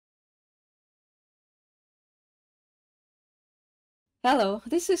Hello,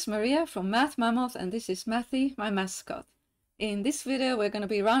 this is Maria from Math Mammoth and this is Mathy, my mascot. In this video we're going to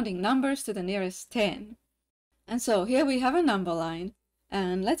be rounding numbers to the nearest 10. And so here we have a number line.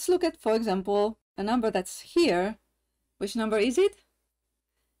 And let's look at, for example, a number that's here. Which number is it?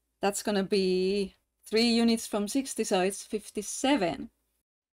 That's going to be 3 units from 60, so it's 57.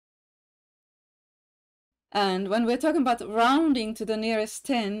 And when we're talking about rounding to the nearest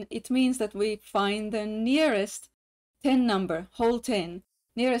 10, it means that we find the nearest 10 number, whole 10,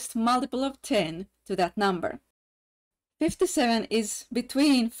 nearest multiple of 10 to that number. 57 is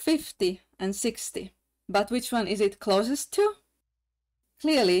between 50 and 60, but which one is it closest to?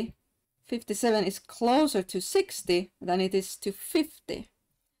 Clearly, 57 is closer to 60 than it is to 50.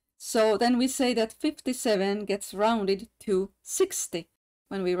 So then we say that 57 gets rounded to 60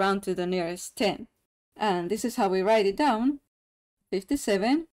 when we round to the nearest 10. And this is how we write it down,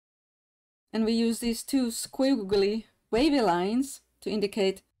 57. And we use these two squiggly wavy lines to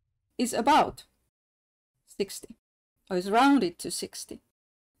indicate is about 60, or is rounded to 60,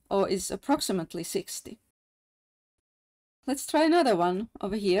 or is approximately 60. Let's try another one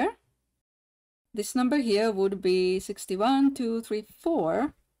over here. This number here would be 61, 2, 3,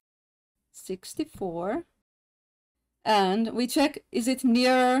 4, 64. And we check, is it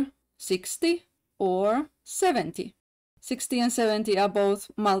nearer 60 or 70? 60 and 70 are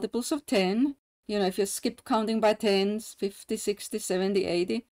both multiples of 10. You know, if you skip counting by tens, 50, 60, 70,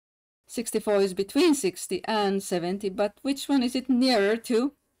 80. 64 is between 60 and 70, but which one is it nearer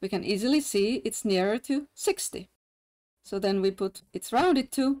to? We can easily see it's nearer to 60. So then we put it's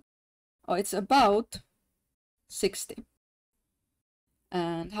rounded to, or it's about 60.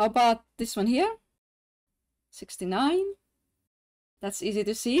 And how about this one here? 69. That's easy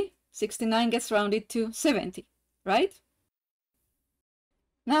to see. 69 gets rounded to 70, right?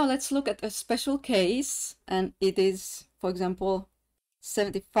 Now let's look at a special case, and it is, for example,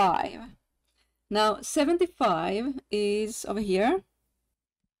 75. Now 75 is over here.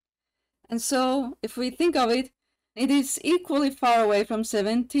 And so if we think of it, it is equally far away from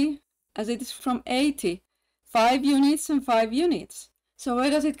 70 as it is from 80. 5 units and 5 units. So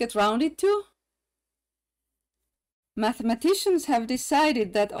where does it get rounded to? Mathematicians have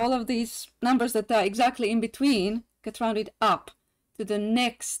decided that all of these numbers that are exactly in between get rounded up to the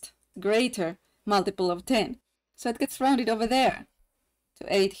next greater multiple of 10. So it gets rounded over there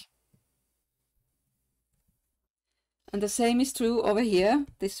to 80. And the same is true over here,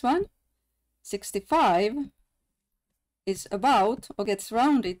 this one. 65 is about, or gets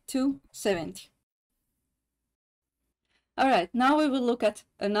rounded to 70. Alright, now we will look at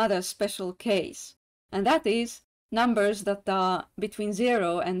another special case, and that is numbers that are between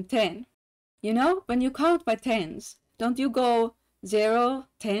 0 and 10. You know, when you count by tens, don't you go 0,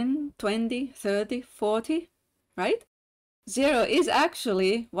 10, 20, 30, 40, right? 0 is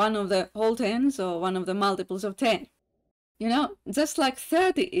actually one of the whole tens or one of the multiples of 10. You know, just like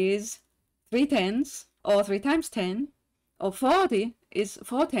 30 is 3 tens or 3 times 10, or 40 is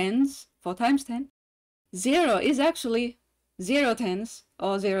 4 tens, 4 times 10. 0 is actually 0 tens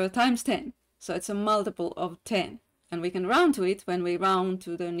or 0 times 10. So it's a multiple of 10. And we can round to it when we round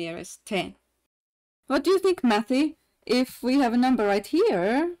to the nearest 10. What do you think, Mathy? If we have a number right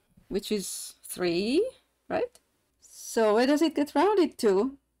here, which is 3, right? So where does it get rounded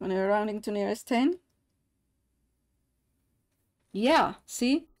to when we're rounding to nearest 10? Yeah,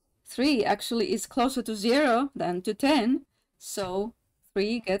 see? 3 actually is closer to 0 than to 10. So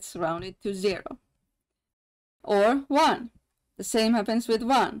 3 gets rounded to 0. Or 1. The same happens with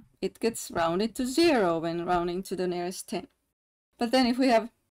 1. It gets rounded to 0 when rounding to the nearest 10. But then if we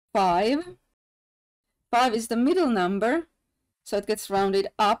have 5, 5 is the middle number, so it gets rounded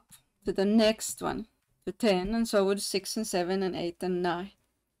up to the next one, to 10, and so would 6 and 7 and 8 and 9.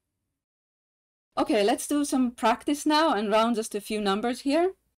 Okay, let's do some practice now and round just a few numbers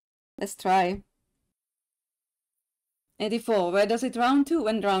here. Let's try 84. Where does it round to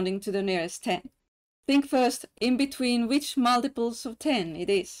when rounding to the nearest 10? Think first in between which multiples of 10 it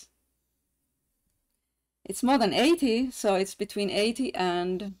is. It's more than 80, so it's between 80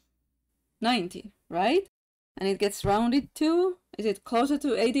 and 90, right? And it gets rounded to, is it closer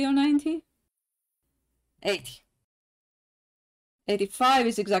to 80 or 90? 80. 85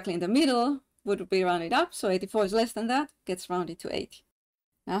 is exactly in the middle, would be rounded up, so 84 is less than that, gets rounded to 80.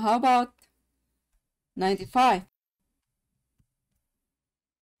 Now how about 95?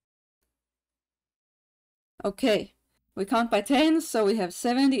 Okay, we count by tens, so we have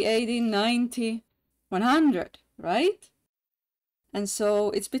 70, 80, 90, 100, right? And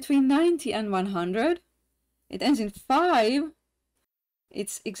so it's between 90 and 100. It ends in 5.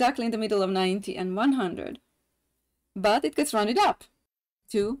 It's exactly in the middle of 90 and 100. but it gets rounded up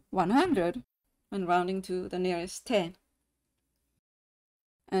to 100 when rounding to the nearest 10.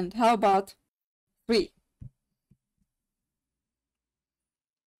 And how about 3?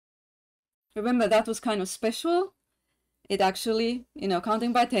 Remember, that was kind of special. It actually,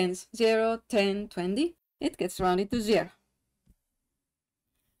 counting by tens, 0, 10, 20, it gets rounded to 0.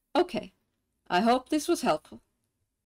 Okay, I hope this was helpful.